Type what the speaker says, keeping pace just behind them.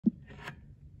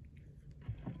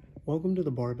Welcome to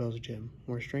the Barbells Gym,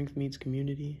 where strength meets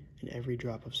community and every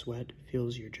drop of sweat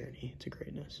fuels your journey to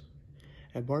greatness.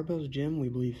 At Barbells Gym, we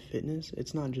believe fitness,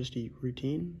 it's not just a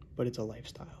routine, but it's a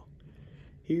lifestyle.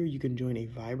 Here you can join a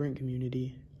vibrant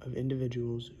community of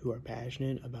individuals who are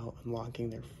passionate about unlocking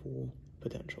their full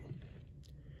potential.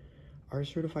 Our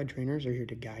certified trainers are here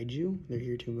to guide you, they're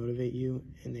here to motivate you,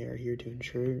 and they are here to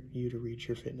ensure you to reach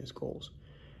your fitness goals.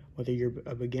 Whether you're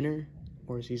a beginner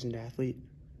or a seasoned athlete,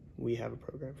 we have a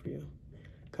program for you.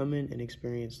 Come in and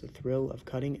experience the thrill of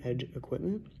cutting-edge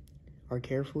equipment, our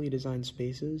carefully designed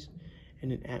spaces,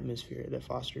 and an atmosphere that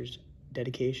fosters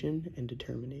dedication and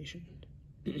determination.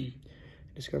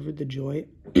 Discover the joy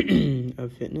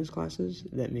of fitness classes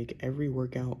that make every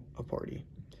workout a party.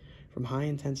 From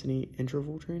high-intensity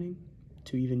interval training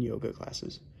to even yoga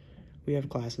classes, we have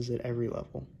classes at every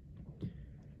level.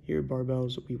 Here at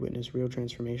Barbells, we witness real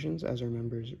transformations as our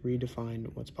members redefine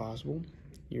what's possible.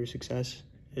 Your success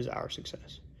is our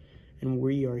success, and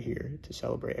we are here to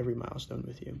celebrate every milestone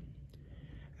with you.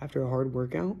 After a hard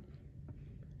workout,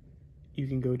 you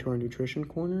can go to our nutrition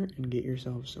corner and get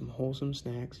yourself some wholesome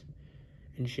snacks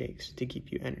and shakes to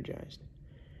keep you energized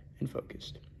and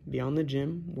focused. Beyond the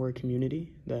gym, we're a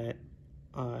community that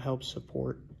helps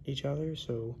support each other,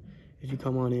 so if you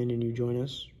come on in and you join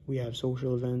us, we have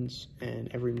social events, and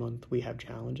every month we have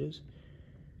challenges,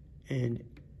 and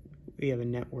we have a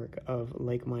network of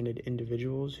like-minded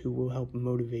individuals who will help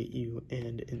motivate you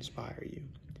and inspire you.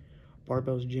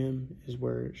 Barbells Gym is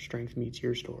where strength meets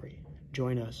your story.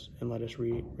 Join us and let us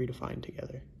redefine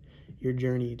together. Your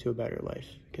journey to a better life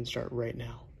can start right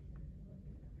now.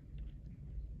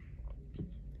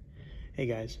 Hey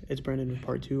guys, it's Brendan with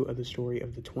part 2 of the story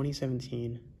of the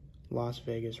 2017 Las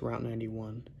Vegas Route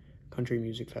 91 Country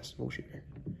Music Festival shooter.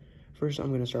 First, I'm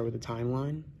going to start with the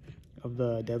timeline of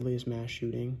the deadliest mass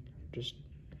shooting, just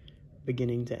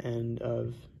beginning to end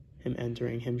of him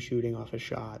entering, him shooting off of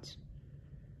shots.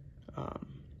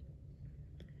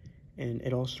 And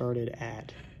it all started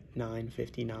at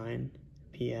 9:59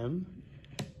 p.m.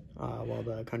 While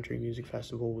the Country Music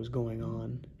Festival was going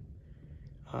on.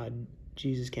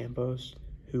 Jesus Campos,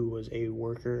 who was a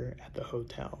worker at the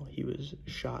hotel, he was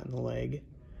shot in the leg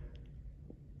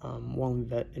while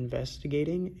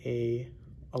investigating a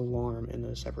alarm in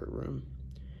a separate room.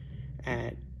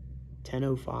 At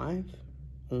 10:05,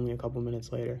 only a couple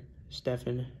minutes later,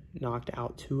 Stefan knocked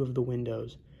out 2 of the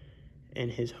windows in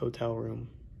his hotel room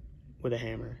with a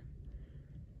hammer.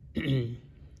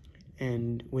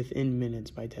 And within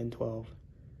minutes, by 10:12,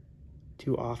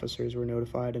 2 officers were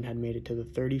notified and had made it to the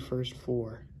 31st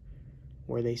floor,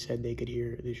 where they said they could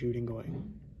hear the shooting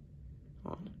going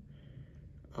on.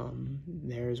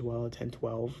 There as well, at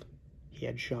 10:12, he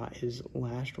had shot his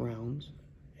last rounds.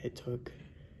 It took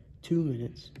 2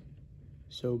 minutes.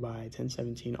 So by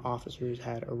 10:17, officers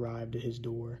had arrived at his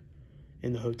door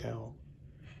in the hotel.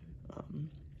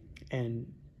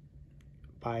 And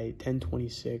by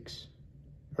 10:26,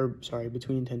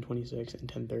 between 10:26 and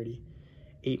 10:30,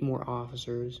 8 more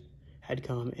officers had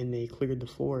come, and they cleared the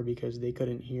floor because they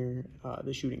couldn't hear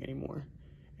the shooting anymore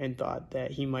and thought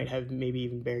that he might have maybe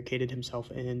even barricaded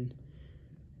himself in.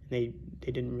 They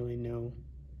didn't really know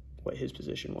what his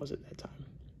position was at that time.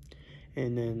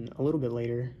 And then a little bit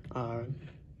later,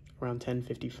 around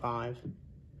 10:55,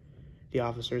 the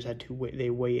officers had to wait. They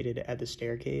waited at the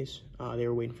staircase. They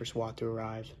were waiting for SWAT to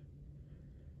arrive.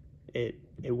 It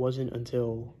wasn't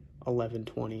until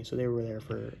 11:20, so they were there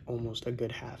for almost a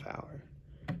good half hour,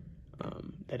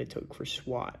 that it took for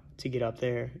SWAT to get up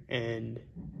there, and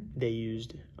they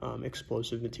used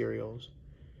explosive materials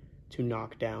to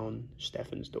knock down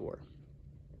Stefan's door.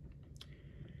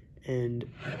 And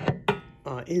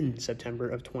in September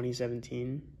of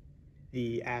 2017,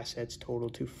 the assets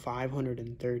totaled to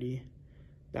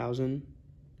 $530,000,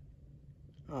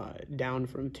 down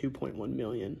from $2.1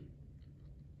 million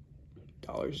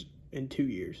in 2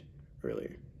 years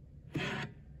earlier.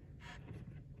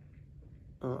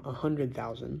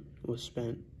 $100,000 was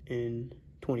spent in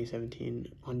 2017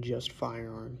 on just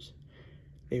firearms.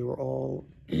 They were all,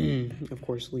 of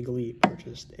course, legally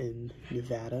purchased in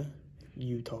Nevada,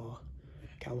 Utah,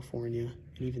 California,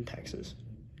 and even Texas.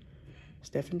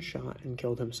 Stefan shot and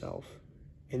killed himself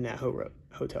in that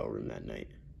hotel room that night.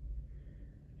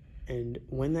 And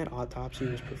when that autopsy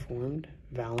was performed,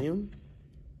 Valium,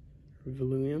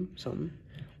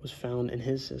 was found in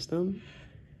his system,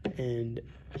 and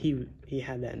he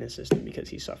had that in his system because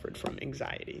he suffered from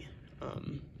anxiety.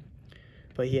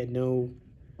 But he had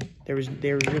there was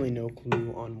really no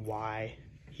clue on why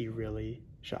he really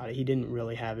shot it. He didn't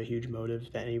really have a huge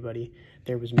motive to anybody.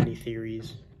 There was many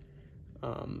theories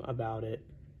about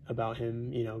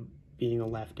him, being a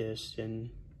leftist and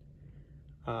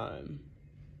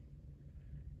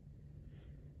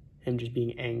him just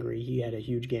being angry. He had a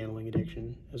huge gambling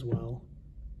addiction as well.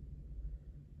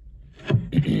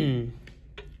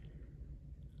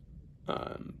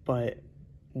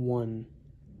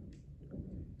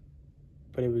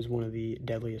 But it was one of the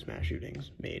deadliest mass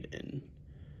shootings made in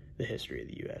the history of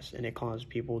the U.S., and it caused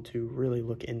people to really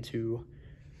look into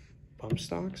bump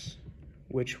stocks,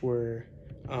 which were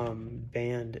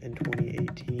banned in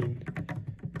 2018